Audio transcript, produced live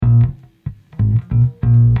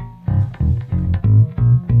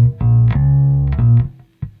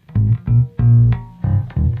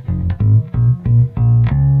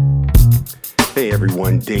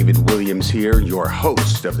everyone. David Williams here, your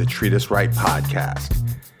host of the Treat Us Right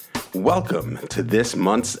podcast. Welcome to this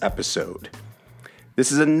month's episode.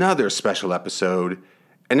 This is another special episode,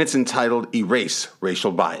 and it's entitled Erase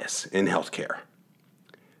Racial Bias in Healthcare.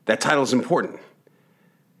 That title is important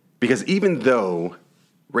because even though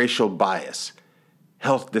racial bias,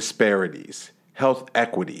 health disparities, health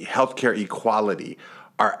equity, healthcare equality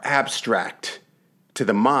are abstract to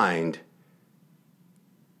the mind,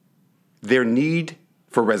 their need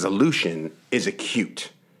for resolution is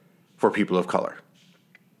acute for people of color.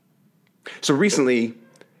 So recently,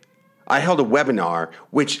 I held a webinar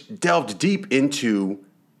which delved deep into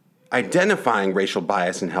identifying racial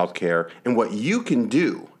bias in healthcare and what you can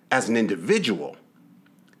do as an individual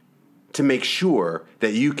to make sure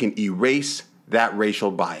that you can erase that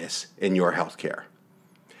racial bias in your healthcare.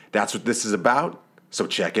 That's what this is about, so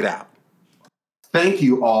check it out. Thank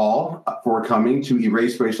you all for coming to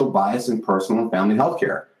Erase Racial Bias in Personal and Family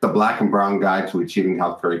Healthcare, the Black and Brown Guide to Achieving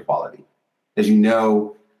Healthcare Equality. As you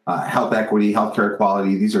know, health equity, healthcare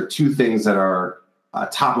equality, these are two things that are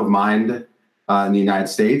top of mind in the United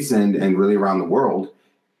States and really around the world.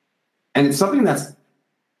 And it's something that's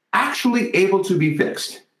actually able to be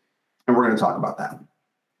fixed. And we're going to talk about that.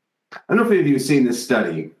 I don't know if any of you have seen this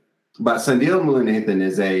study, but Sandhil Mullainathan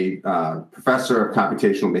is a professor of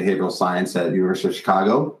computational behavioral science at the University of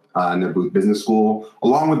Chicago in the Booth Business School,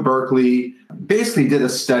 along with Berkeley, basically did a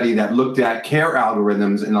study that looked at care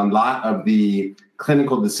algorithms in a lot of the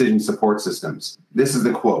clinical decision support systems. This is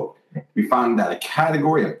the quote. We found that a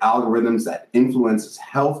category of algorithms that influences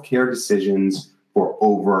healthcare decisions for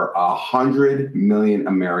over 100 million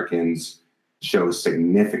Americans shows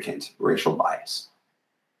significant racial bias.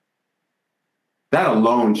 That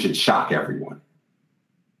alone should shock everyone.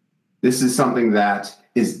 This is something that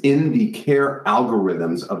is in the care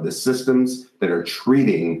algorithms of the systems that are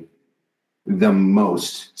treating the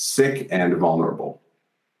most sick and vulnerable.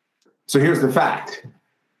 So here's the fact.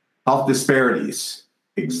 Health disparities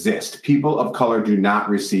exist. People of color do not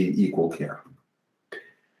receive equal care.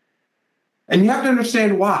 And you have to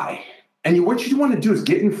understand why. And what you want to do is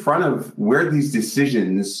get in front of where these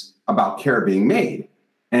decisions about care are being made.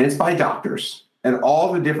 And it's by doctors and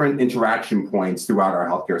all the different interaction points throughout our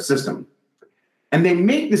healthcare system. And they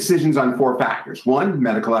make decisions on four factors. One,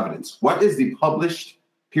 medical evidence. What is the published,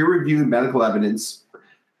 peer-reviewed medical evidence?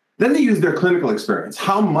 Then they use their clinical experience.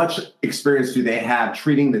 How much experience do they have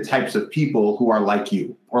treating the types of people who are like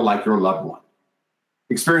you or like your loved one?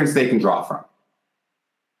 Experience they can draw from.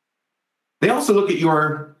 They also look at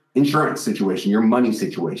your insurance situation, your money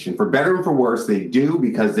situation. For better and for worse, they do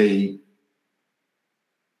because if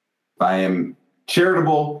I am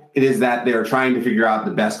charitable, it is that they're trying to figure out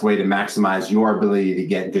the best way to maximize your ability to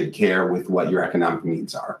get good care with what your economic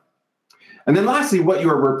needs are. And then lastly, what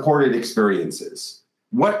your reported experience is.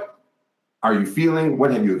 What are you feeling?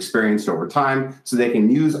 What have you experienced over time? So they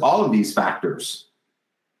can use all of these factors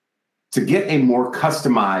to get a more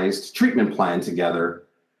customized treatment plan together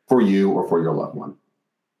for you or for your loved one.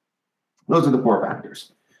 Those are the four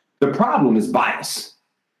factors. The problem is bias.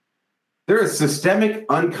 There is systemic,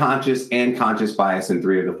 unconscious, and conscious bias in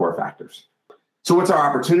three of the four factors. So what's our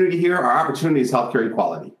opportunity here? Our opportunity is healthcare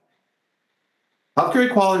equality. Healthcare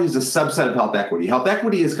equality is a subset of health equity. Health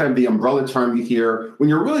equity is kind of the umbrella term you hear when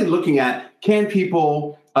you're really looking at, can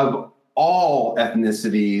people of all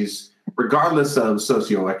ethnicities, regardless of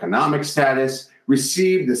socioeconomic status,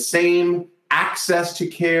 receive the same access to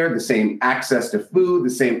care, the same access to food, the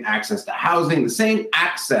same access to housing, the same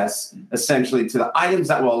access, essentially, to the items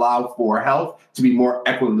that will allow for health to be more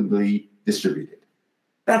equitably distributed.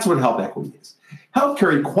 That's what health equity is.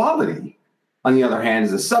 Healthcare equality, on the other hand,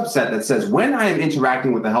 is a subset that says when I am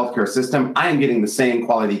interacting with the healthcare system, I am getting the same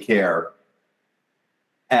quality care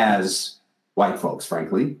as white folks,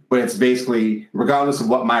 frankly. But it's basically, regardless of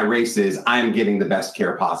what my race is, I'm getting the best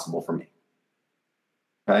care possible for me.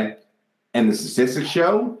 Okay? And the statistics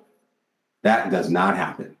show that does not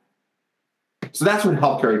happen. So that's what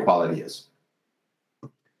healthcare equality is.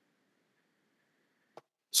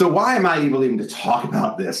 So why am I even to talk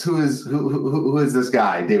about this? Who is this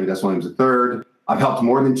guy, David S. Williams III? I've helped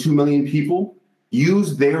more than 2 million people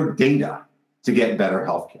use their data to get better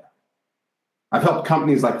healthcare. I've helped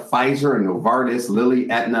companies like Pfizer and Novartis, Lilly,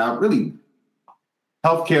 Aetna, really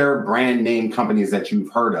healthcare brand name companies that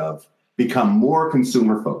you've heard of become more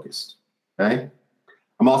consumer focused. Okay.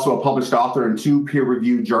 I'm also a published author in 2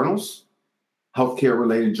 peer-reviewed journals,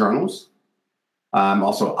 healthcare-related journals. I'm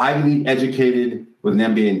also Ivy League educated with an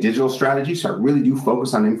MBA in digital strategy, so I really do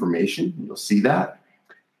focus on information. You'll see that.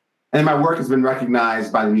 And my work has been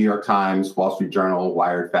recognized by the New York Times, Wall Street Journal,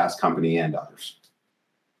 Wired, Fast Company, and others.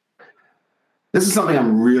 This is something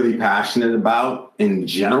I'm really passionate about in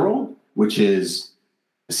general, which is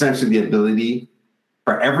essentially the ability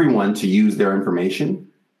for everyone to use their information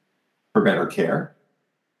for better care.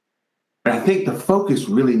 But I think the focus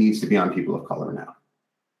really needs to be on people of color now.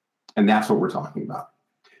 And that's what we're talking about.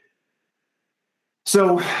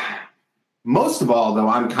 So most of all, though,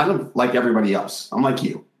 I'm kind of like everybody else. I'm like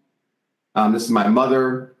you. This is my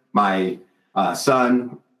mother, my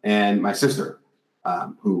son, and my sister,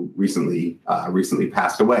 who recently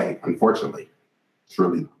passed away, unfortunately. It's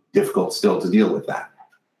really difficult still to deal with that.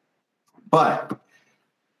 But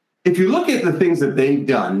if you look at the things that they've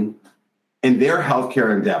done in their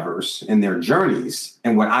healthcare endeavors and their journeys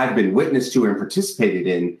and what I've been witness to and participated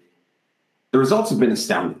in, the results have been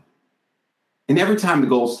astounding. And every time the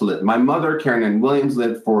goal is to live. My mother, Karen Ann Williams,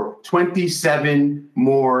 lived for 27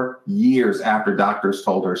 more years after doctors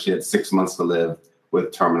told her she had 6 months to live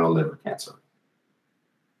with terminal liver cancer.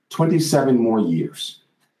 27 more years,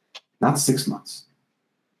 not 6 months.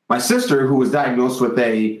 My sister, who was diagnosed with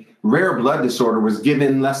a rare blood disorder, was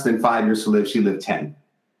given less than 5 years to live. She lived 10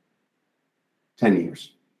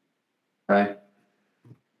 years. Okay.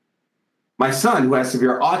 My son, who has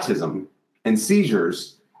severe autism and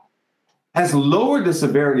seizures, has lowered the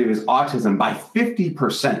severity of his autism by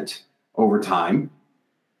 50% over time.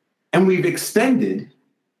 And we've extended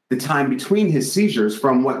the time between his seizures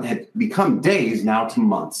from what had become days now to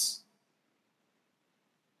months.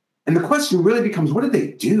 And the question really becomes, what did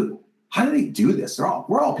they do? How do they do this?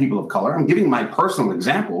 We're all people of color. I'm giving my personal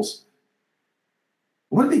examples.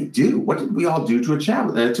 What did they do? What did we all do to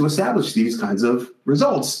establish these kinds of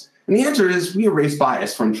results? And the answer is we erased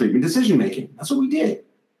bias from treatment decision-making. That's what we did.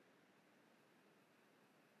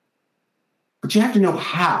 But you have to know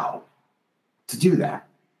how to do that.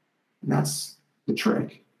 And that's the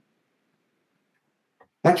trick.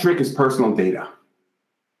 That trick is personal data.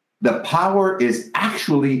 The power is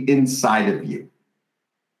actually inside of you.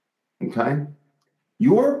 Okay?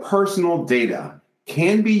 Your personal data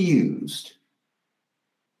can be used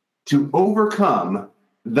to overcome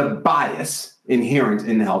the bias inherent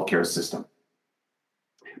in the healthcare system.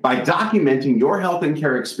 By documenting your health and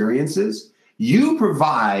care experiences, you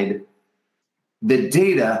provide the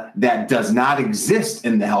data that does not exist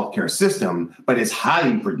in the healthcare system, but is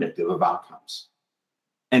highly predictive of outcomes.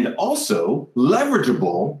 And also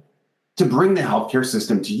leverageable to bring the healthcare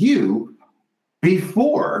system to you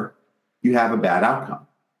before you have a bad outcome,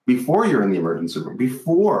 before you're in the emergency room,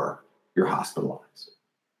 before you're hospitalized.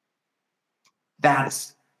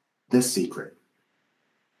 That's the secret.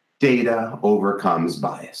 Data overcomes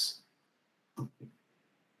bias.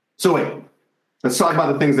 So wait, let's talk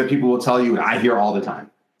about the things that people will tell you and I hear all the time.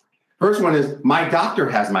 First one is my doctor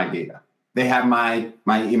has my data. They have my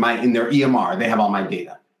in their EMR, they have all my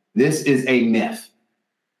data. This is a myth.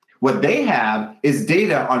 What they have is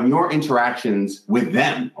data on your interactions with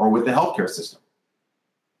them or with the healthcare system.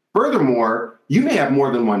 Furthermore, you may have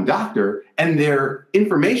more than one doctor and their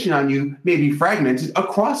information on you may be fragmented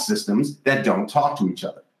across systems that don't talk to each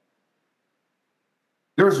other.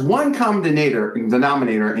 There's one common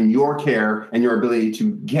denominator in your care and your ability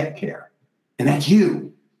to get care, and that's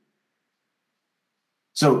you.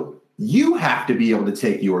 So you have to be able to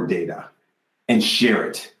take your data and share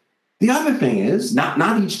it. The other thing is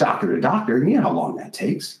not each doctor to doctor, you know how long that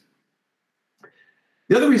takes.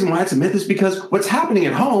 The other reason why it's a myth is because what's happening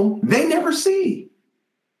at home, they never see.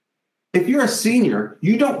 If you're a senior,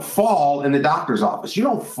 you don't fall in the doctor's office. You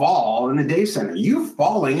don't fall in the day center. You're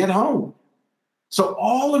falling at home. So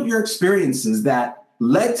all of your experiences that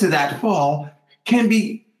led to that fall can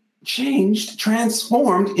be changed,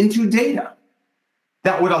 transformed into data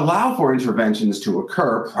that would allow for interventions to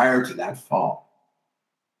occur prior to that fall.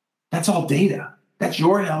 That's all data. That's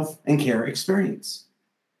your health and care experience.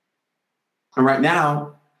 And right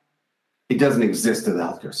now, it doesn't exist in the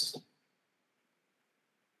healthcare system.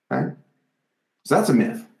 Okay? So that's a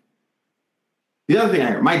myth. The other thing I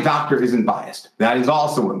hear, my doctor isn't biased. That is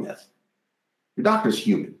also a myth. Your doctor's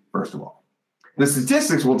human, first of all. The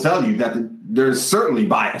statistics will tell you that there's certainly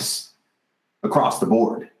bias across the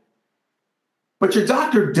board. But your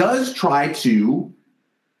doctor does try to,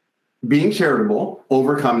 being charitable,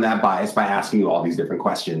 overcome that bias by asking you all these different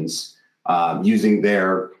questions, using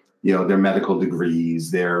their medical degrees,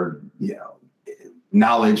 their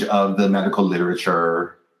knowledge of the medical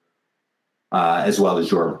literature, as well as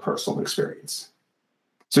your personal experience.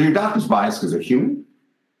 So your doctor's biased because they're human.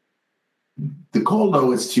 The goal,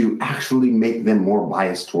 though, is to actually make them more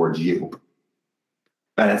biased towards you.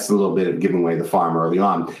 That's a little bit of giving away the farm early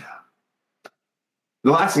on.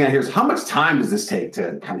 The last thing I hear is, how much time does this take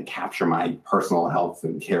to kind of capture my personal health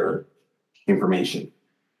and care information?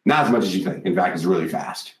 Not as much as you think. In fact, it's really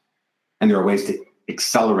fast. And there are ways to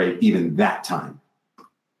accelerate even that time.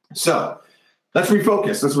 So let's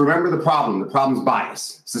refocus. Let's remember the problem. The problem's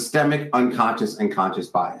bias, systemic, unconscious, and conscious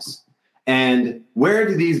bias. And where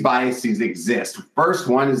do these biases exist? First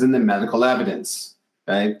one is in the medical evidence.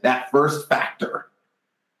 Okay? That first factor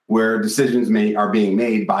where decisions are being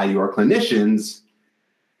made by your clinicians.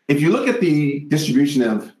 If you look at the distribution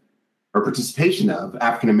of or participation of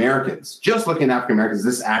African Americans, just looking at African Americans,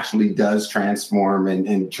 this actually does transform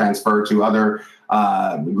and transfer to other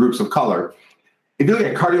groups of color. If you look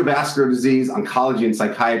at cardiovascular disease, oncology, and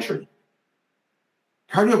psychiatry,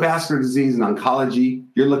 cardiovascular disease and oncology,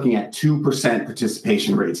 you're looking at 2%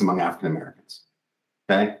 participation rates among African Americans.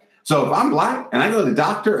 Okay? So if I'm Black and I go to the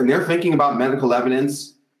doctor and they're thinking about medical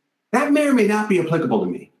evidence, that may or may not be applicable to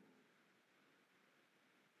me.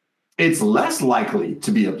 It's less likely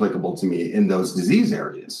to be applicable to me in those disease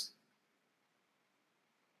areas.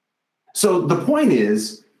 So the point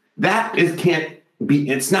is that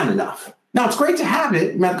it's not enough. Now, it's great to have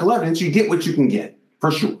it, medical evidence. You get what you can get,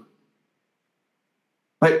 for sure.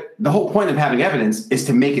 But the whole point of having evidence is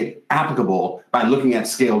to make it applicable by looking at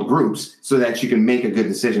scaled groups so that you can make a good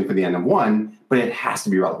decision for the end of one, but it has to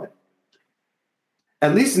be relevant.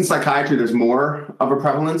 At least in psychiatry, there's more of a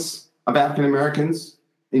prevalence of African Americans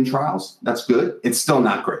in trials. That's good. It's still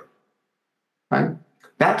not great, right?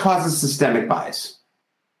 That causes systemic bias,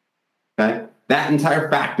 okay? That entire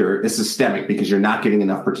factor is systemic because you're not getting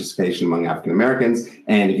enough participation among African Americans.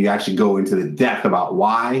 And if you actually go into the depth about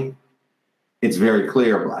why, it's very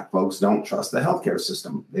clear Black folks don't trust the healthcare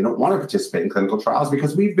system. They don't want to participate in clinical trials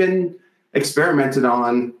because we've been experimented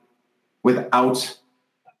on without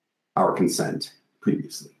our consent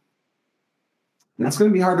previously. And that's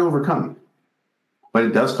going to be hard to overcome, but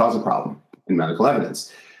it does cause a problem in medical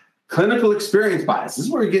evidence. Clinical experience bias. This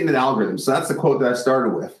is where we get into the algorithms. So that's the quote that I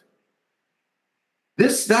started with.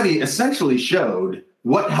 This study essentially showed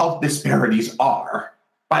what health disparities are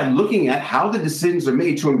by looking at how the decisions are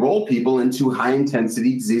made to enroll people into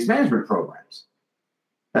high-intensity disease management programs.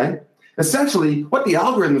 Okay? Essentially, what the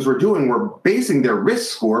algorithms were doing were basing their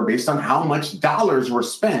risk score based on how much dollars were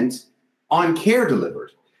spent on care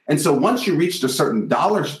delivered. And so once you reached a certain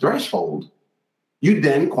dollar threshold, you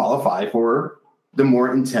then qualify for the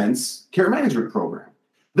more intense care management program.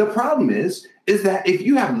 The problem is that if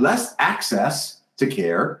you have less access to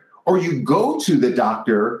care, or you go to the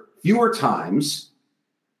doctor fewer times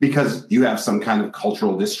because you have some kind of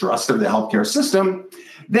cultural distrust of the healthcare system,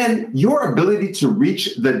 then your ability to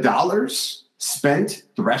reach the dollars spent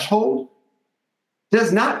threshold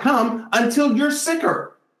does not come until you're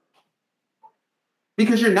sicker,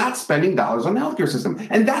 because you're not spending dollars on the healthcare system.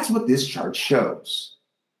 And that's what this chart shows.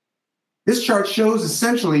 This chart shows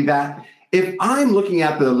essentially that if I'm looking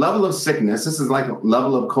at the level of sickness, this is like a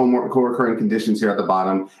level of co-occurring conditions here at the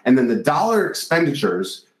bottom, and then the dollar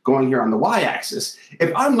expenditures going here on the y-axis.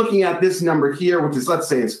 If I'm looking at this number here, which is, let's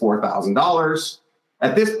say it's $4,000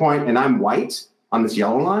 at this point, and I'm white on this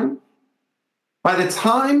yellow line, by the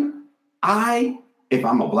time if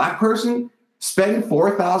I'm a Black person, spend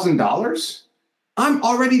 $4,000, I'm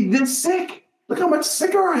already this sick. Look how much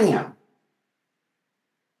sicker I am.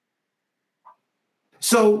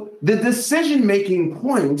 So the decision-making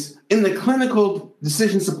points in the clinical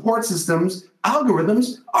decision support systems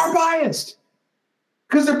algorithms are biased,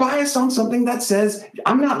 because they're biased on something that says,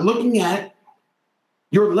 I'm not looking at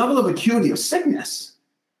your level of acuity of sickness.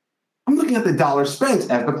 I'm looking at the dollar spent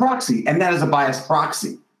as the proxy, and that is a biased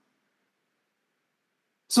proxy.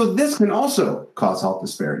 So this can also cause health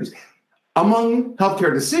disparities. Among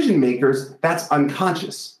healthcare decision makers, that's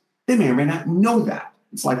unconscious. They may or may not know that.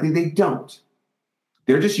 It's likely they don't.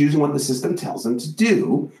 They're just using what the system tells them to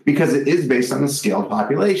do because it is based on a scaled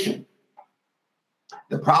population.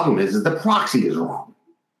 The problem is the proxy is wrong.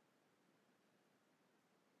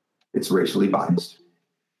 It's racially biased.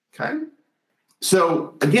 Okay?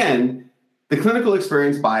 So again, the clinical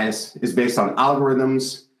experience bias is based on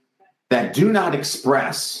algorithms that do not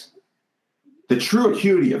express the true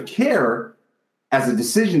acuity of care as a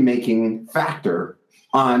decision-making factor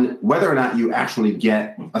on whether or not you actually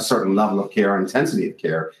get a certain level of care or intensity of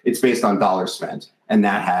care. It's based on dollars spent, and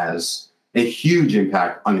that has a huge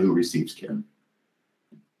impact on who receives care.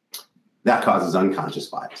 That causes unconscious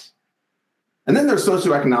bias. And then there's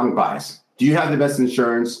socioeconomic bias. Do you have the best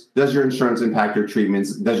insurance? Does your insurance impact your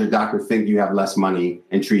treatments? Does your doctor think you have less money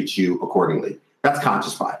and treat you accordingly? That's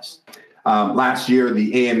conscious bias. Last year,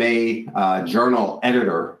 the AMA journal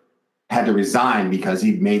editor had to resign because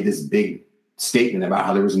he made this big statement about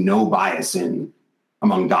how there was no bias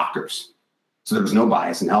among doctors. So there was no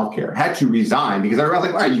bias in healthcare. Had to resign because I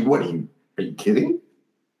was like, are you kidding?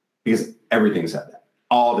 because everything said that.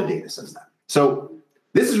 All the data says that. So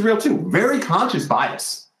this is real too. Very conscious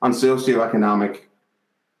bias on socioeconomic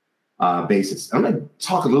basis. I'm going to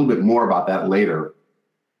talk a little bit more about that later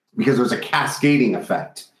because there's a cascading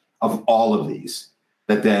effect of all of these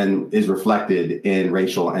that then is reflected in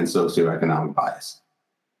racial and socioeconomic bias.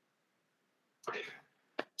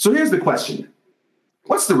 So here's the question.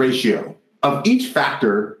 What's the ratio of each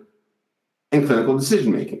factor in clinical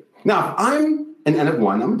decision making? Now, if I'm an N of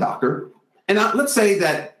 1, I'm a doctor, and let's say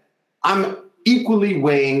that I'm equally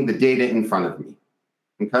weighing the data in front of me,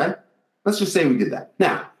 okay? Let's just say we did that.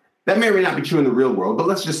 Now, that may or may not be true in the real world, but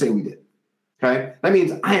let's just say we did, okay? That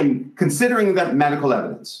means I am considering that medical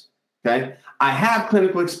evidence, okay? I have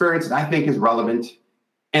clinical experience that I think is relevant,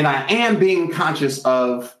 and I am being conscious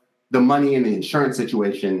of the money and the insurance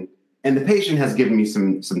situation, and the patient has given me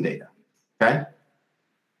some data, okay?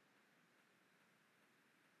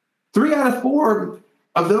 3 out of 4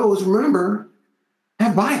 of those, remember,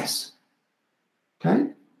 have bias,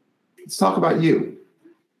 okay? Let's talk about you.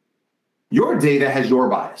 Your data has your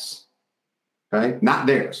bias, okay? Not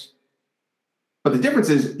theirs. But the difference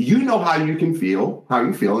is you know how you feel,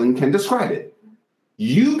 and can describe it.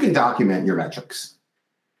 You can document your metrics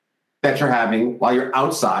that you're having while you're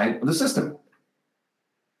outside of the system,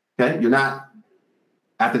 okay? You're not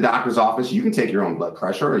at the doctor's office. You can take your own blood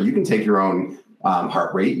pressure, or you can take your own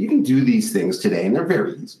heart rate. You can do these things today, and they're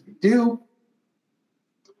very easy to do.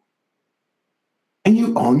 And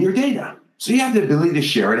you own your data. So you have the ability to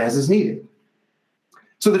share it as is needed.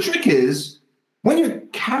 So the trick is, when you're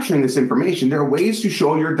capturing this information, there are ways to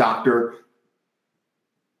show your doctor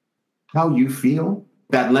how you feel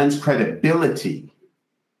that lends credibility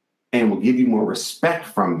and will give you more respect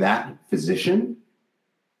from that physician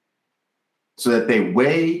so that they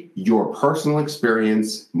weigh your personal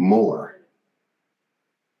experience more.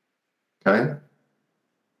 Okay?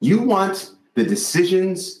 You want the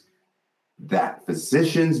decisions that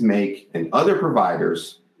physicians make and other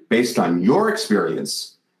providers based on your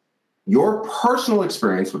experience, your personal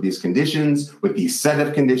experience with these conditions, with these set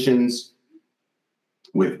of conditions,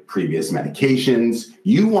 with previous medications.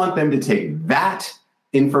 You want them to take that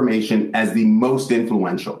information as the most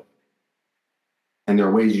influential. And there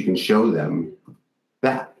are ways you can show them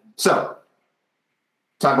that. So,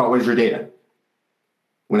 talk about what is your data.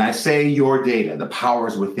 When I say your data, the power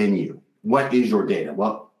is within you. What is your data?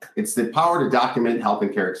 Well, it's the power to document health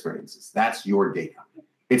and care experiences. That's your data.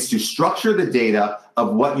 It's to structure the data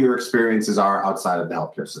of what your experiences are outside of the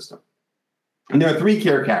healthcare system. And there are 3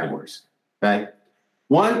 care categories, okay?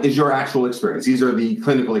 One is your actual experience. These are the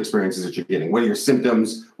clinical experiences that you're getting. What are your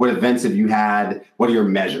symptoms? What events have you had? What are your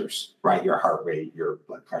measures, right? Your heart rate, your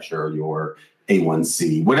blood pressure, your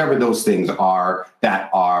A1C, whatever those things are that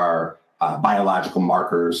are biological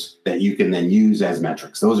markers that you can then use as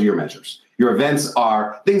metrics. Those are your measures. Your events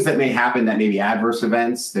are things that may happen that may be adverse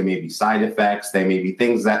events. They may be side effects. They may be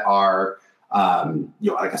things that are,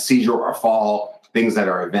 like a seizure or a fall, things that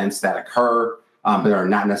are events that occur, but are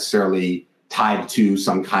not necessarily tied to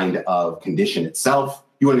some kind of condition itself.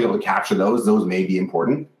 You want to be able to capture those. Those may be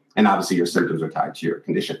important. And obviously your symptoms are tied to your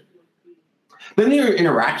condition. Then there are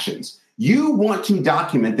interactions. You want to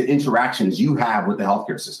document the interactions you have with the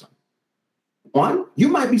healthcare system. One, you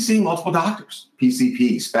might be seeing multiple doctors,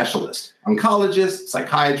 PCP, specialist, oncologist,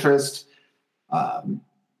 psychiatrist,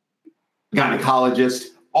 gynecologist,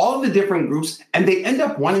 all of the different groups, and they end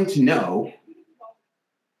up wanting to know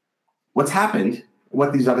what's happened,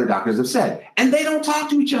 what these other doctors have said, and they don't talk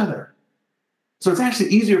to each other. So it's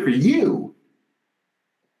actually easier for you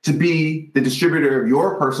to be the distributor of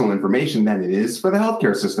your personal information than it is for the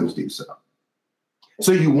healthcare systems to do so.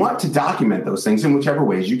 So you want to document those things in whichever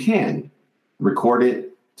ways you can. Record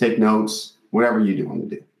it, take notes, whatever you do want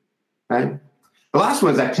to do, right? The last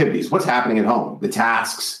one is activities. What's happening at home? The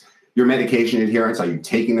tasks, your medication adherence. Are you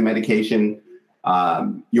taking the medication?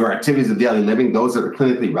 Your activities of daily living, those that are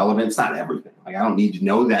clinically relevant. It's not everything. Like, I don't need to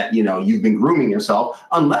know that, you've been grooming yourself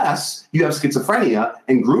unless you have schizophrenia,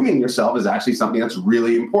 and grooming yourself is actually something that's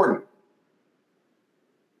really important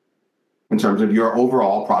in terms of your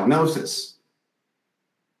overall prognosis.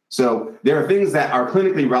 So there are things that are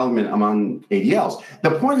clinically relevant among ADLs.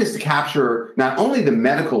 The point is to capture not only the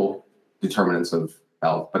medical determinants of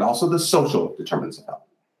health, but also the social determinants of health.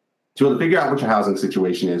 To be able to figure out what your housing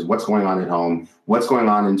situation is, what's going on at home, what's going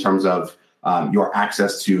on in terms of your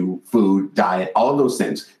access to food, diet, all of those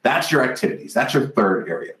things. That's your activities. That's your third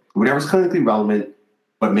area. Whatever's clinically relevant,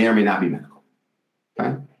 but may or may not be medical. Okay?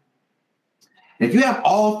 And if you have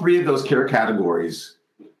all 3 of those care categories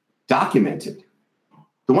documented,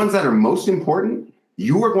 the ones that are most important,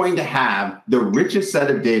 you are going to have the richest set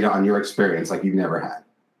of data on your experience like you've never had.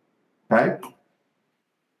 Okay?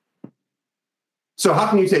 So how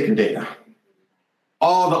can you take your data?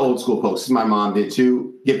 All the old school folks, my mom did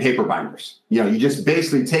too, get paper binders. You just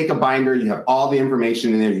basically take a binder, you have all the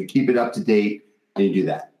information in there, you keep it up to date, and you do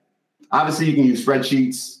that. Obviously, you can use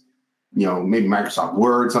spreadsheets, maybe Microsoft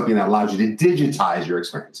Word, something that allows you to digitize your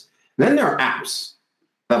experience. Then there are apps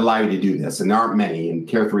that allow you to do this, and there aren't many, and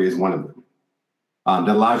Care3 is one of them,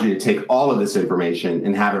 that allows you to take all of this information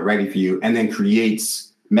and have it ready for you, and then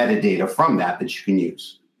creates metadata from that you can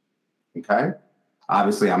use. Okay?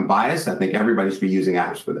 Obviously, I'm biased. I think everybody should be using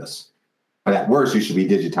apps for this. But at worst, you should be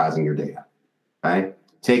digitizing your data, okay?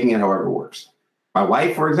 Taking it however works. My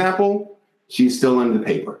wife, for example, she's still into the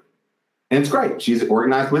paper. And it's great. She's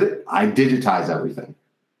organized with it. I digitize everything.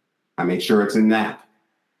 I make sure it's in an app.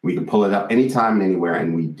 We can pull it up anytime and anywhere,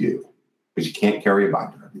 and we do. Because you can't carry a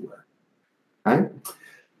binder everywhere, okay?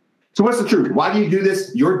 So what's the truth? Why do you do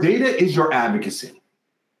this? Your data is your advocacy.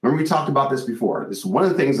 Remember, we talked about this before. This is one of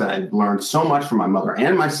the things that I've learned so much from my mother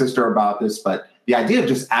and my sister about this, but the idea of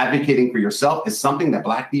just advocating for yourself is something that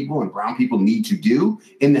Black people and brown people need to do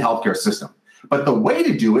in the healthcare system. But the way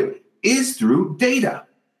to do it is through data.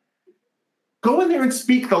 Go in there and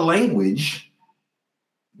speak the language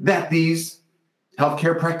that these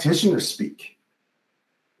healthcare practitioners speak.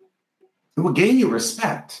 It will gain you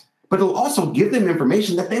respect, but it'll also give them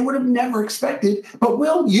information that they would have never expected, but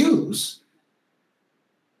will use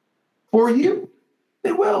for you.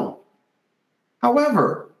 They will.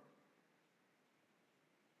 However,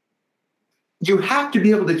 you have to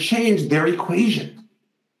be able to change their equation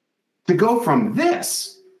to go from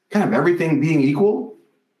this, kind of everything being equal,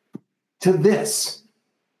 to this.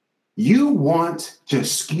 You want to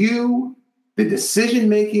skew the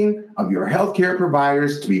decision-making of your healthcare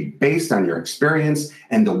providers to be based on your experience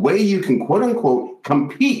and the way you can, quote unquote,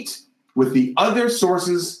 compete with the other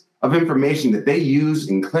sources of information that they use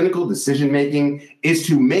in clinical decision-making is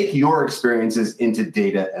to make your experiences into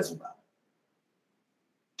data as well.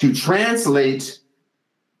 To translate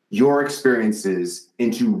your experiences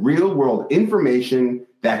into real-world information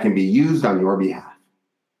that can be used on your behalf.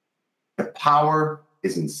 The power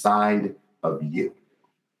is inside of you.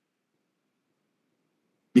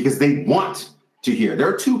 Because they want to hear. There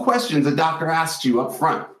are two questions a doctor asks you up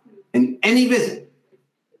front in any visit.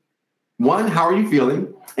 One, how are you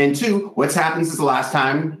feeling? And two, what's happened since the last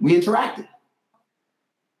time we interacted?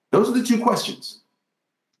 Those are the two questions.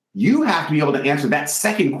 You have to be able to answer that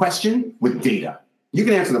second question with data. You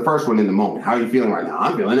can answer the first one in the moment. How are you feeling right now?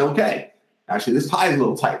 I'm feeling okay. Actually, this tie is a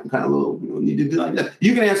little tight. I'm kind of a little, need to do like this.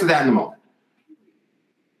 You can answer that in the moment.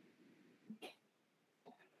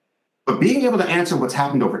 But being able to answer what's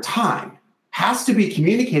happened over time has to be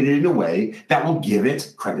communicated in a way that will give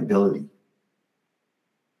it credibility.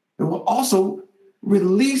 It will also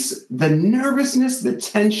release the nervousness, the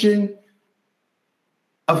tension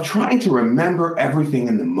of trying to remember everything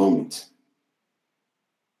in the moment.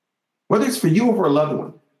 Whether it's for you or for a loved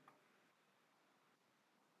one.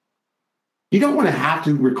 You don't want to have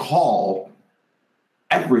to recall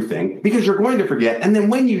everything because you're going to forget. And then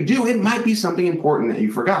when you do, it might be something important that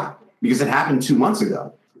you forgot because it happened 2 months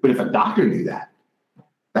ago. But if a doctor knew that,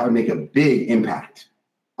 that would make a big impact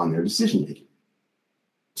on their decision making.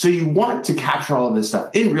 So you want to capture all of this stuff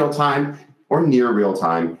in real time or near real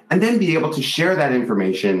time, and then be able to share that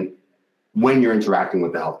information when you're interacting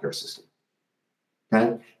with the healthcare system.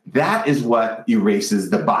 Okay? That is what erases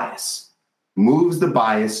the bias, moves the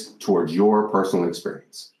bias towards your personal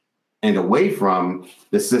experience and away from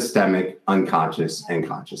the systemic, unconscious, and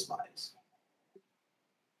conscious bias.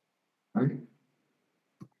 Right?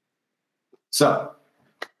 So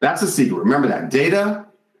that's the secret. Remember that data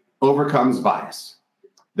overcomes bias.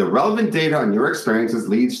 The relevant data on your experiences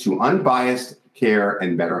leads to unbiased care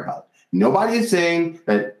and better health. Nobody is saying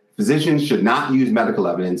that physicians should not use medical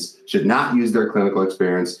evidence, should not use their clinical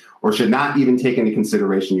experience, or should not even take into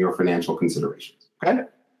consideration your financial considerations. Okay?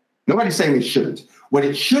 Nobody's saying they shouldn't. What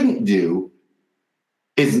it shouldn't do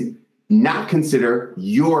is not consider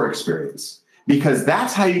your experience, because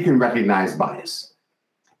that's how you can recognize bias.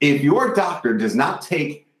 If your doctor does not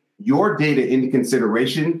take your data into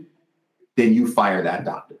consideration, then you fire that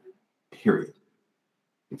doctor, period.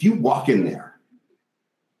 If you walk in there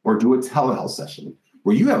or do a telehealth session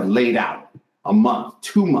where you have laid out a month,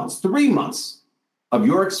 2 months, 3 months of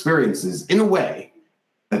your experiences in a way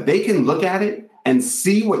that they can look at it and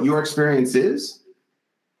see what your experience is,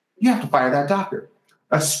 you have to fire that doctor.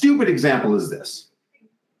 A stupid example is this,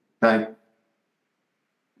 okay?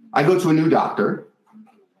 I go to a new doctor,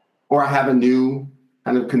 or I have a new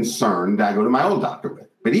kind of concern that I go to my old doctor with.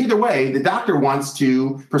 But either way, the doctor wants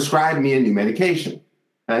to prescribe me a new medication,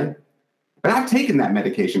 okay? But I've taken that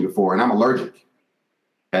medication before and I'm allergic.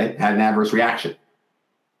 Okay, had an adverse reaction.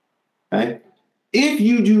 Okay. If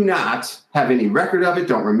you do not have any record of it,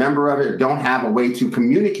 don't remember of it, or don't have a way to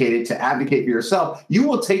communicate it, to advocate for yourself, you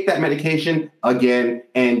will take that medication again.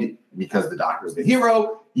 And because the doctor is the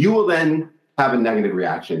hero, you will then have a negative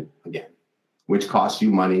reaction again, which costs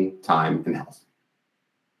you money, time, and health.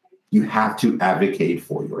 You have to advocate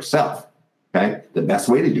for yourself. Okay. The best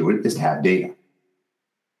way to do it is to have data.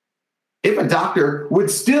 If a doctor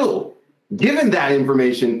would still, given that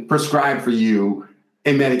information, prescribe for you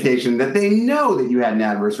a medication that they know that you had an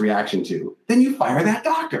adverse reaction to, then you fire that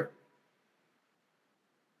doctor.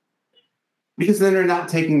 Because then they're not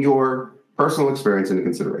taking your personal experience into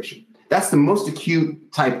consideration. That's the most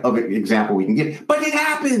acute type of example we can give. But it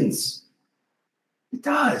happens. It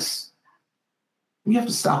does. We have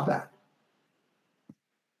to stop that.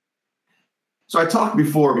 So I talked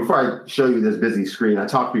before I show you this busy screen, I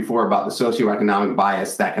talked before about the socioeconomic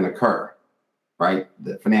bias that can occur, right?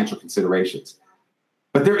 The financial considerations.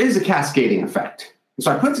 But there is a cascading effect.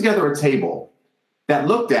 So I put together a table that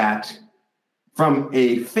looked at, from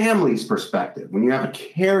a family's perspective, when you have a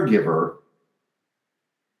caregiver,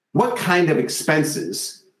 what kind of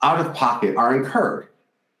expenses out of pocket are incurred.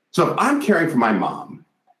 So if I'm caring for my mom,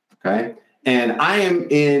 okay, and I am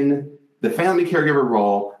in the family caregiver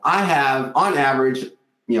role, I have, on average,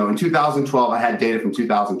 in 2012, I had data from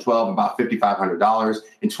 2012, about $5,500.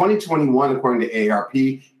 In 2021, according to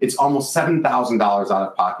AARP, it's almost $7,000 out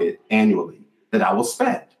of pocket annually that I will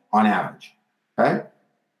spend on average, okay?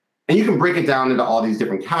 And you can break it down into all these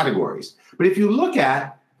different categories. But if you look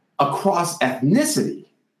at across ethnicity,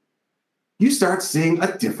 you start seeing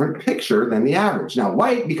a different picture than the average. Now,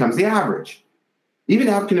 white becomes the average. Even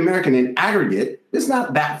African-American in aggregate is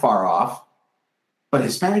not that far off, but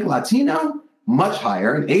Hispanic, Latino, much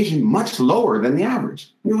higher, and Asian much lower than the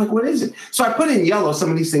average. You're like, what is it? So I put in yellow some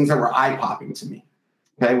of these things that were eye-popping to me,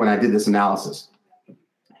 okay, when I did this analysis.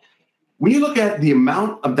 When you look at the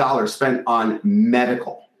amount of dollars spent on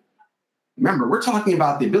medical, remember, we're talking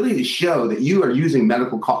about the ability to show that you are using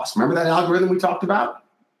medical costs. Remember that algorithm we talked about?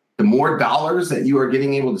 The more dollars that you are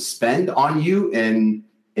getting able to spend on you in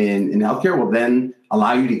healthcare will then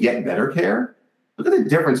allow you to get better care. Look at the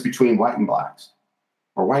difference between white and blacks,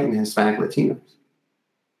 or white and Hispanic Latinos.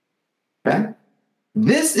 Okay?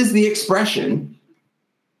 This is the expression,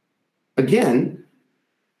 again,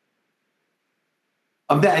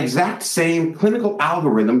 of that exact same clinical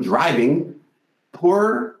algorithm driving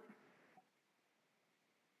poor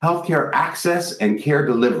healthcare access and care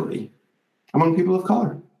delivery among people of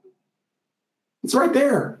color. It's right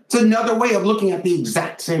there. It's another way of looking at the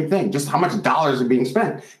exact same thing, just how much dollars are being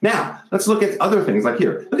spent. Now, let's look at other things like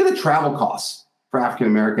here. Look at the travel costs for African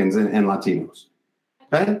Americans and Latinos,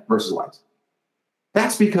 okay, versus whites.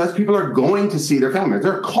 That's because people are going to see their family members.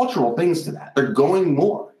 There are cultural things to that. They're going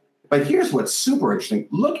more. But here's what's super interesting.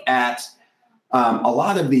 Look at a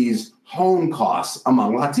lot of these home costs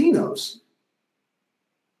among Latinos.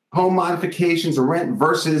 Home modifications or rent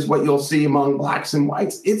versus what you'll see among blacks and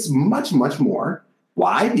whites. It's much, much more.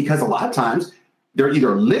 Why? Because a lot of times they're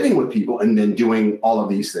either living with people and then doing all of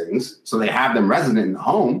these things, so they have them resident in the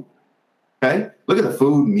home. Okay, look at the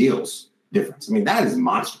food meals difference. I mean, that is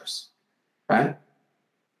monstrous, right?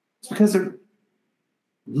 It's because they're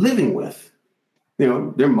living with,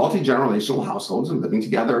 they're multi-generational households and living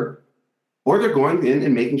together, or they're going in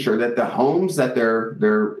and making sure that the homes that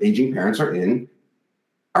their aging parents are in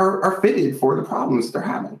are fitted for the problems that they're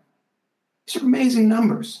having. These are amazing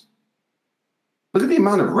numbers. Look at the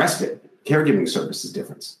amount of respite caregiving services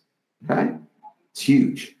difference. Okay, it's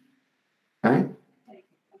huge. Okay.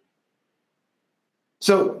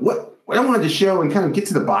 So what I wanted to show and kind of get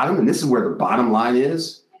to the bottom, and this is where the bottom line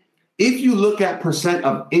is, if you look at percent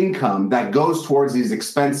of income that goes towards these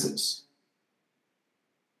expenses,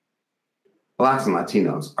 Blacks and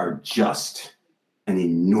Latinos are just an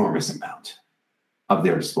enormous amount of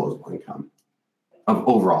their disposable income, of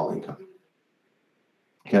overall income.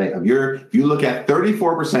 Okay, if you look at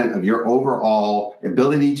 34% of your overall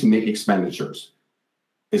ability to make expenditures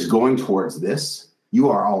is going towards this, you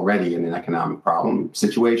are already in an economic problem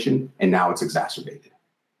situation, and now it's exacerbated.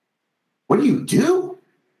 What do you do?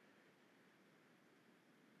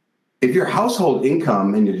 If your household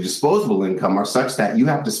income and your disposable income are such that you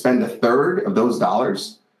have to spend a third of those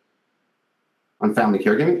dollars on family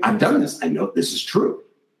caregiving, I've done this. I know this is true.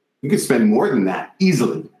 You can spend more than that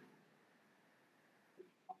easily,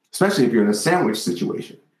 especially if you're in a sandwich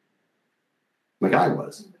situation like I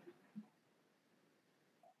was.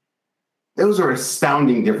 Those are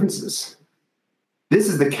astounding differences. This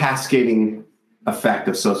is the cascading effect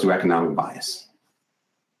of socioeconomic bias.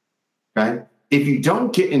 Okay? If you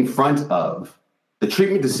don't get in front of the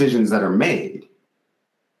treatment decisions that are made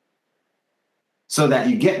so that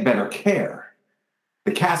you get better care,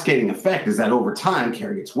 the cascading effect is that over time,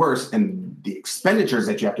 care gets worse and the expenditures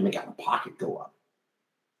that you have to make out of pocket go up.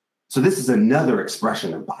 So this is another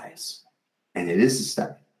expression of bias, and it is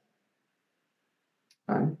systemic.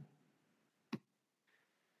 All right?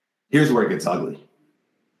 Here's where it gets ugly.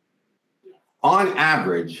 On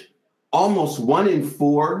average, almost 1 in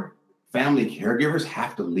 4 family caregivers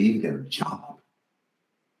have to leave their job.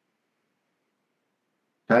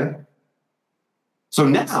 Okay? So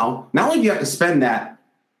now, not only do you have to spend that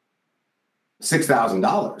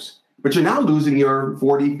 $6,000, but you're now losing your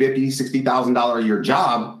 $40,000, $50,000, $60,000 a year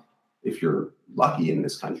job, if you're lucky in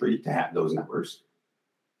this country to have those numbers.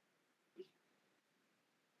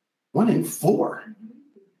 1 in 4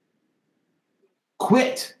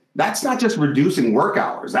 quit. That's not just reducing work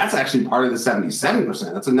hours. That's actually part of the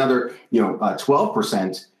 77%. That's another,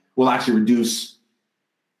 12% will actually reduce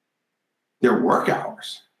their work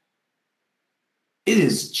hours. It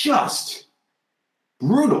is just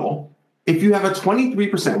brutal. If you have a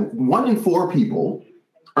 23%, 1 in 4 people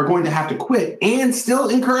are going to have to quit and still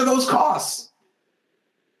incur those costs.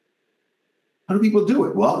 How do people do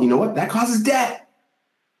it? Well, you know what? That causes debt.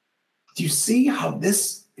 Do you see how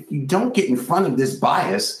this, if you don't get in front of this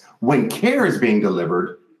bias when care is being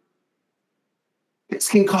delivered, this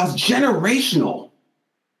can cause generational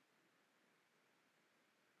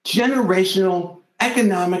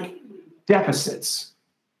economic deficits.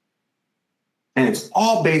 And it's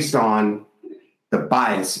all based on the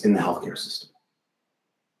bias in the healthcare system.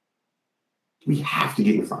 We have to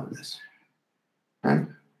get in front of this. Okay?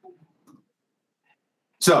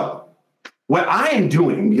 So, what I am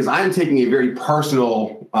doing, because I am taking a very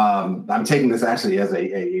personal, I'm taking this actually as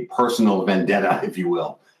a personal vendetta, if you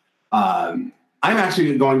will. I'm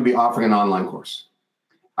actually going to be offering an online course.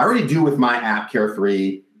 I already do with my app,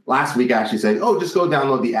 Care3. Last week, I actually said, just go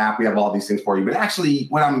download the app. We have all these things for you. But actually,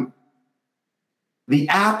 the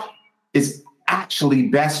app is actually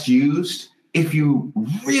best used if you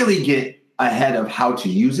really get ahead of how to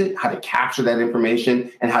use it, how to capture that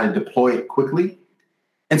information, and how to deploy it quickly.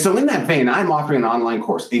 And so in that vein, I'm offering an online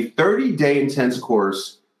course, a 30-day intense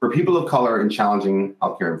course for people of color in challenging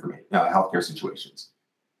healthcare situations.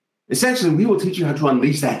 Essentially, we will teach you how to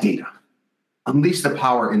unleash that data, unleash the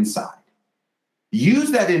power inside. Use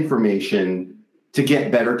that information to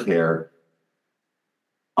get better care,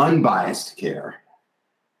 unbiased care.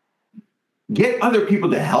 Get other people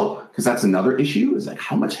to help, because that's another issue, is like,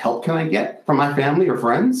 how much help can I get from my family or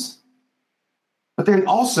friends? But then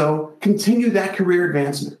also continue that career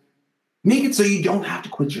advancement. Make it so you don't have to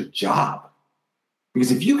quit your job.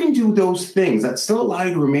 Because if you can do those things that still allow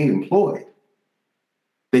you to remain employed,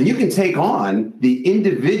 then you can take on the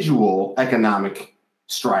individual economic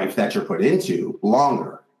strife that you're put into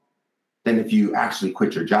longer than if you actually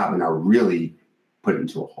quit your job and are really put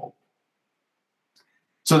into a hole.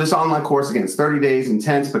 So this online course, again, is 30 days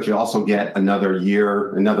intense, but you also get another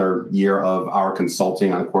year of our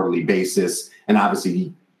consulting on a quarterly basis. And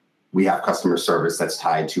obviously, we have customer service that's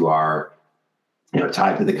tied to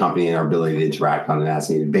tied to the company and our ability to interact on an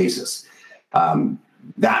as-needed basis.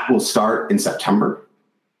 That will start in September.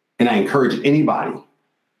 And I encourage anybody,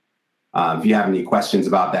 if you have any questions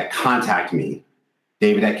about that, contact me,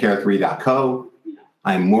 david@care3.co.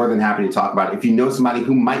 I'm more than happy to talk about it. If you know somebody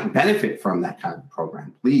who might benefit from that kind of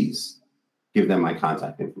program, please give them my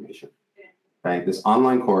contact information. Okay? This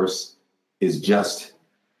online course is just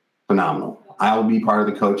phenomenal. I will be part of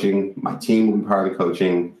the coaching. My team will be part of the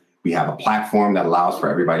coaching. We have a platform that allows for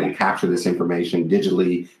everybody to capture this information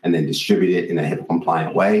digitally and then distribute it in a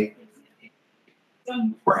HIPAA-compliant way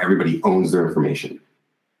where everybody owns their information.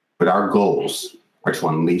 But our goals are to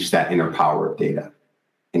unleash that inner power of data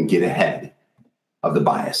and get ahead of the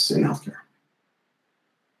bias in healthcare.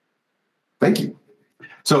 Thank you.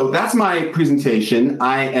 So that's my presentation.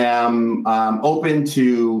 I am open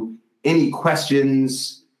to any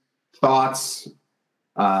questions, thoughts,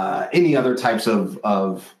 any other types of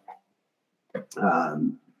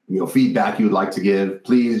feedback you would like to give.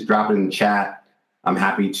 Please drop it in the chat. I'm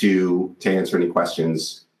happy to answer any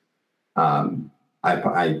questions. I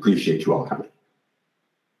appreciate you all coming.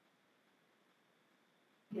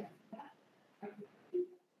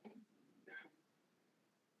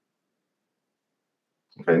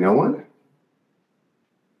 Okay, no one?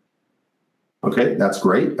 Okay, that's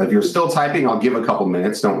great. If you're still typing, I'll give a couple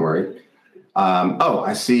minutes, don't worry.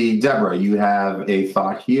 I see, Deborah, you have a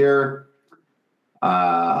thought here.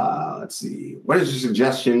 Let's see. What is your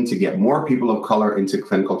suggestion to get more people of color into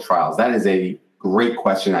clinical trials? That is a great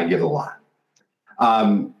question I get a lot.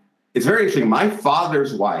 it's very interesting. My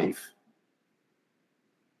father's wife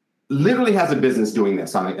literally has a business doing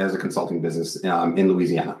this as a consulting business in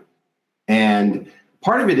Louisiana. And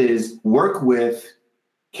part of it is work with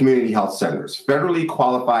community health centers. Federally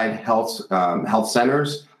qualified health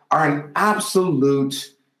centers are an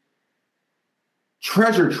absolute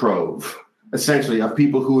treasure trove, essentially, of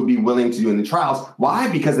people who would be willing to do in the trials. Why?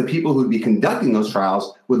 Because the people who would be conducting those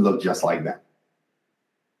trials would look just like them.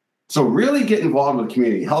 So really get involved with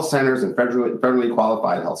community health centers and federally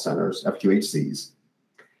qualified health centers, FQHCs,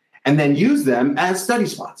 and then use them as study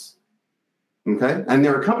spots. Okay. And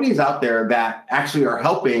there are companies out there that actually are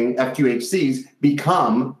helping FQHCs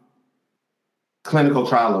become clinical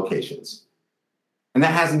trial locations. And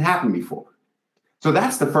that hasn't happened before. So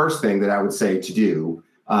that's the first thing that I would say to do,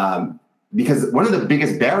 because one of the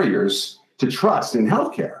biggest barriers to trust in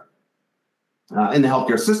healthcare, in the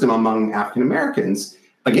healthcare system among African Americans,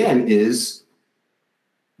 again, is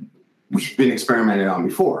we've been experimented on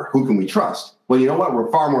before. Who can we trust? Well, you know what?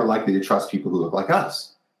 We're far more likely to trust people who look like us.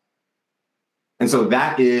 And so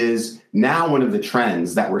that is now one of the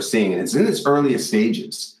trends that we're seeing. And it's in its earliest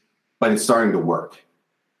stages, but it's starting to work.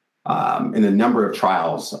 In a number of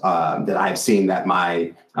trials that I've seen that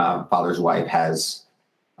my father's wife has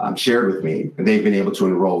shared with me, they've been able to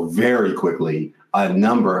enroll very quickly a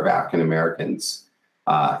number of African Americans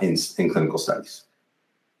in clinical studies.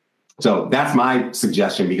 So that's my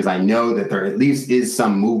suggestion, because I know that there at least is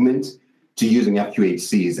some movement to using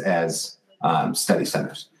FQHCs as study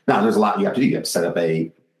centers. Now, there's a lot you have to do. You have to set up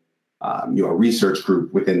a research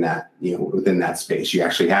group within that space. You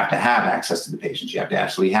actually have to have access to the patients. You have to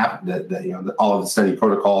actually have all of the study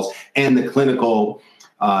protocols and the clinical.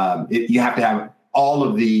 You have to have all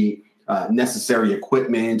of the necessary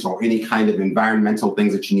equipment or any kind of environmental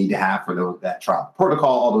things that you need to have for that trial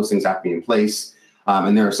protocol. All those things have to be in place.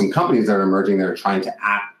 And there are some companies that are emerging that are trying to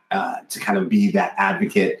act to kind of be that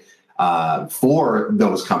advocate for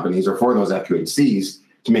those companies or for those FQHCs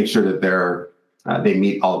to make sure that they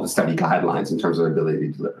meet all of the study guidelines in terms of their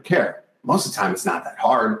ability to deliver care. Most of the time, it's not that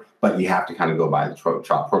hard, but you have to kind of go by the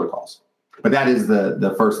trial protocols. But that is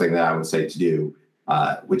the first thing that I would say to do,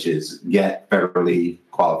 which is get federally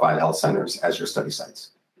qualified health centers as your study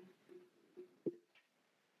sites.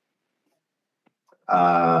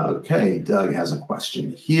 Okay, Doug has a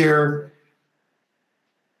question here.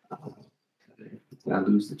 Did I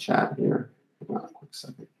lose the chat here? Hold on a quick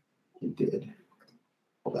second. He did.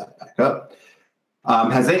 Pull that back up.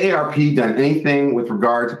 Has AARP done anything with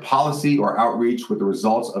regard to policy or outreach with the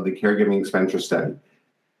results of the caregiving expenditure study?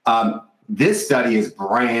 This study is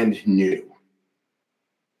brand new.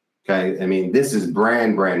 Okay, I mean, this is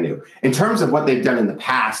brand new. In terms of what they've done in the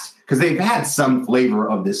past, because they've had some flavor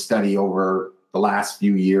of this study over the last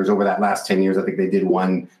few years, over that last 10 years. I think they did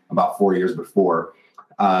one about 4 years before.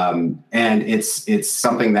 And it's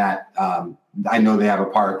something that I know they have a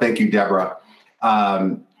part. Thank you, Deborah.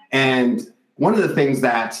 And one of the things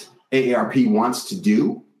that AARP wants to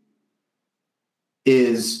do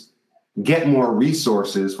is get more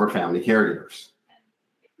resources for family caregivers.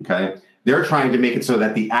 Okay. They're trying to make it so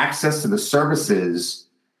that the access to the services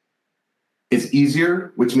is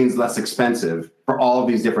easier, which means less expensive for all of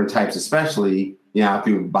these different types, especially,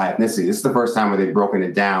 by ethnicity. This is the first time where they've broken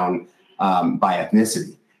it down by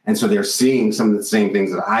ethnicity. And so they're seeing some of the same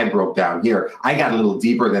things that I broke down here. I got a little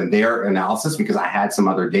deeper than their analysis because I had some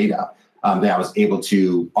other data that I was able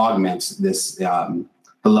to augment this, the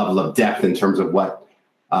level of depth in terms of what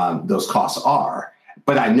those costs are.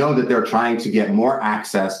 But I know that they're trying to get more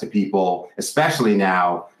access to people, especially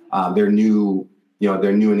now. Their new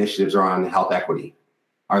initiatives around health equity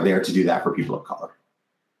are there to do that for people of color.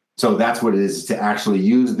 So that's what it is, to actually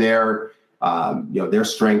use their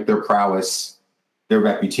strength, their prowess, their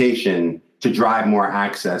reputation to drive more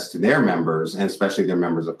access to their members, and especially their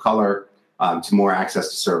members of color, to more access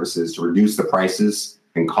to services, to reduce the prices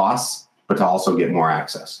and costs, but to also get more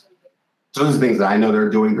access. So those are things that I know they're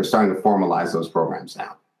doing. They're starting to formalize those programs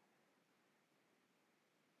now.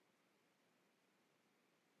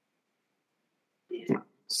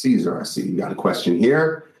 Caesar, I see you got a question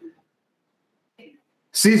here.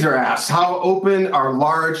 Caesar asks, how open are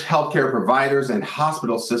large healthcare providers and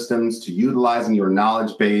hospital systems to utilizing your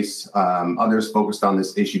knowledge base, others focused on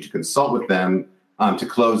this issue, to consult with them to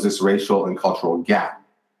close this racial and cultural gap?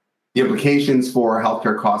 The implications for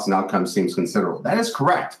healthcare costs and outcomes seems considerable. That is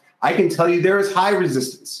correct. I can tell you there is high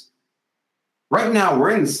resistance. Right now,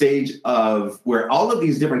 we're in the stage of where all of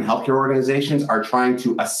these different healthcare organizations are trying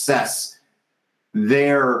to assess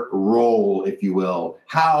their role, if you will.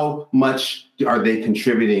 How much are they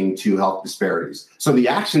contributing to health disparities? So the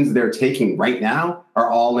actions they're taking right now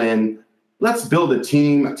are all in Let's build a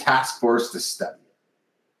team, a task force to study.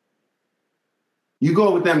 You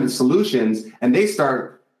go with them to solutions and they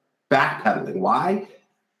start backpedaling. Why?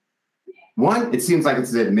 One, it seems like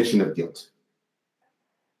it's an admission of guilt.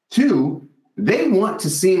 Two, they want to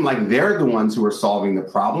seem like they're the ones who are solving the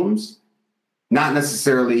problems, not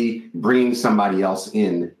necessarily bringing somebody else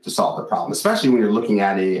in to solve the problem, especially when you're looking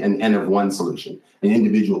at an N of one solution, an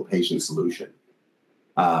individual patient solution.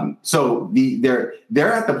 So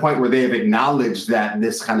they're at the point where they have acknowledged that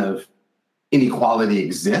this kind of inequality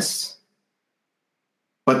exists,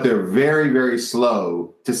 but they're very, very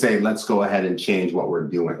slow to say, let's go ahead and change what we're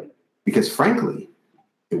doing. Because frankly,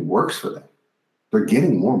 it works for them. They're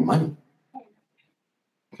getting more money.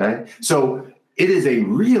 Okay, so it is a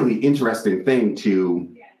really interesting thing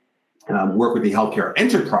to work with the healthcare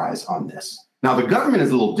enterprise on this. Now, the government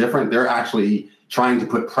is a little different. They're actually trying to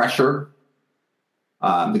put pressure.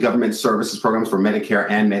 The government services programs for Medicare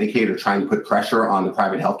and Medicaid are trying to put pressure on the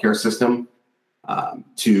private healthcare system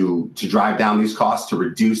to drive down these costs, to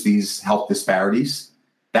reduce these health disparities.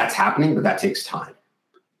 That's happening, but that takes time.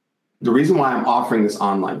 The reason why I'm offering this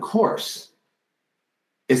online course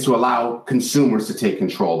is to allow consumers to take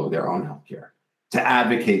control of their own healthcare, to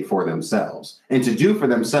advocate for themselves, and to do for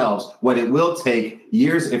themselves what it will take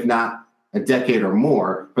years, if not a decade or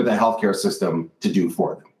more, for the healthcare system to do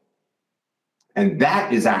for them. And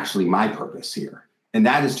that is actually my purpose here. And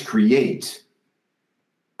that is to create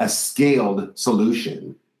a scaled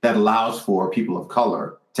solution that allows for people of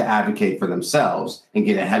color to advocate for themselves and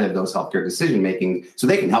get ahead of those healthcare decision making so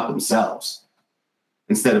they can help themselves,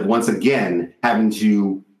 instead of once again having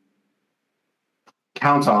to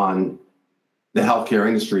count on the healthcare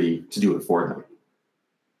industry to do it for them.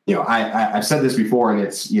 You know, I've said this before, and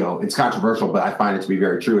it's controversial, but I find it to be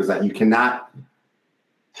very true, is that you cannot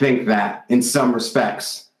think that in some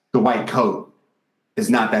respects the white coat is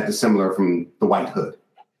not that dissimilar from the white hood.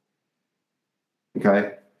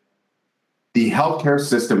 Okay? The healthcare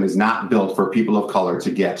system is not built for people of color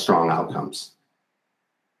to get strong outcomes.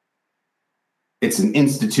 It's an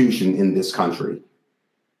institution in this country,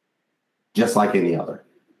 just like any other.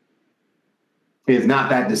 It is not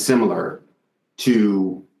that dissimilar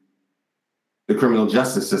to the criminal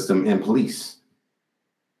justice system and police.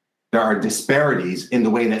 There are disparities in the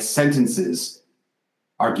way that sentences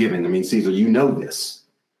are given. I mean, Cesar, you know this.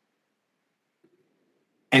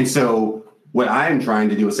 And so what I am trying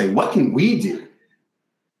to do is say, what can we do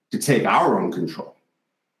to take our own control?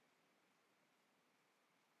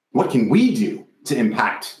 What can we do to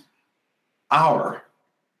impact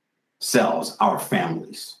ourselves, our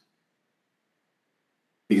families?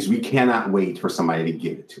 Because we cannot wait for somebody to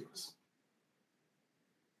give it to us.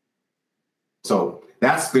 So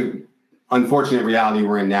that's the unfortunate reality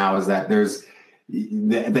we're in now, is that there's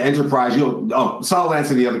the enterprise. So I'll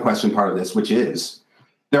answer the other question part of this, which is,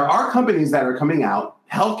 there are companies that are coming out,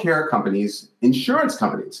 healthcare companies, insurance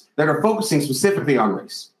companies, that are focusing specifically on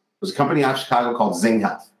race. There's a company out of Chicago called Zing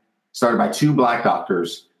Health, started by two Black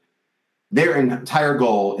doctors. Their entire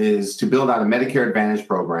goal is to build out a Medicare Advantage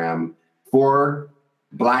program for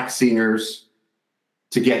Black seniors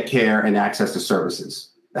to get care and access to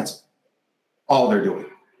services. That's all they're doing.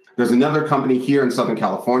 There's another company here in Southern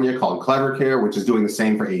California called Clever Care, which is doing the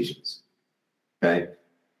same for Asians. Okay?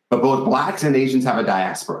 But both Blacks and Asians have a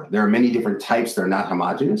diaspora. There are many different types. They're not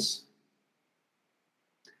homogenous.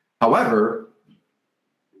 However,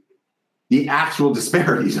 the actual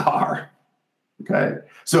disparities are. Okay?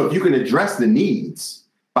 So if you can address the needs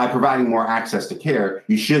by providing more access to care,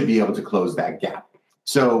 you should be able to close that gap.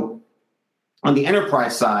 So on the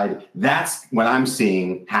enterprise side, that's what I'm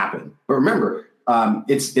seeing happen. But remember,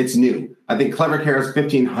 it's new. I think Clever Care has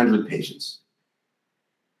 1,500 patients.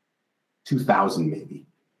 2,000 maybe.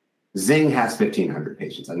 Zing has 1,500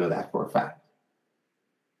 patients. I know that for a fact.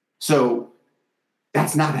 So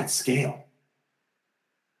that's not at scale.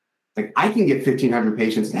 Like, I can get 1,500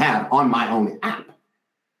 patients and have on my own app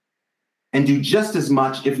and do just as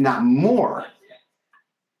much, if not more,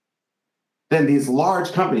 than these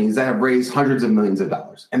large companies that have raised hundreds of millions of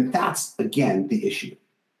dollars. And that's, again, the issue.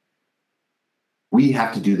 We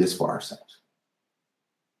have to do this for ourselves.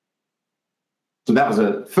 So that was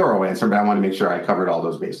a thorough answer, but I want to make sure I covered all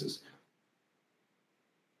those bases.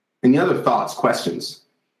 Any other thoughts, questions?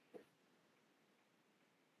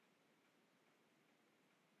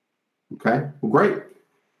 Okay, well, great.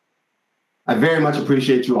 I very much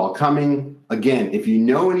appreciate you all coming. Again, if you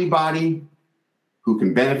know anybody who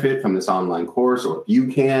can benefit from this online course, or if you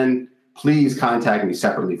can, please contact me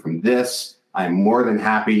separately from this. I'm more than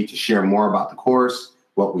happy to share more about the course,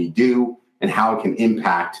 what we do, and how it can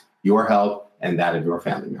impact your health and that of your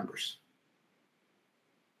family members.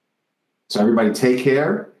 So everybody take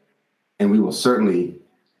care, and we will certainly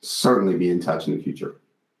be in touch in the future.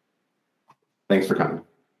 Thanks for coming.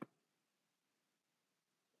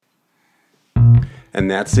 And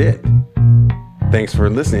that's it. Thanks for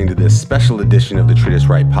listening to this special edition of the Treat Us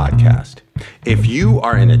Right podcast. If you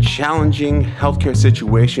are in a challenging healthcare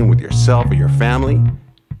situation with yourself or your family,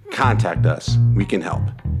 contact us. We can help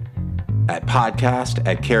at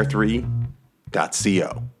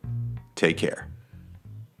podcast@care3.co. Take care.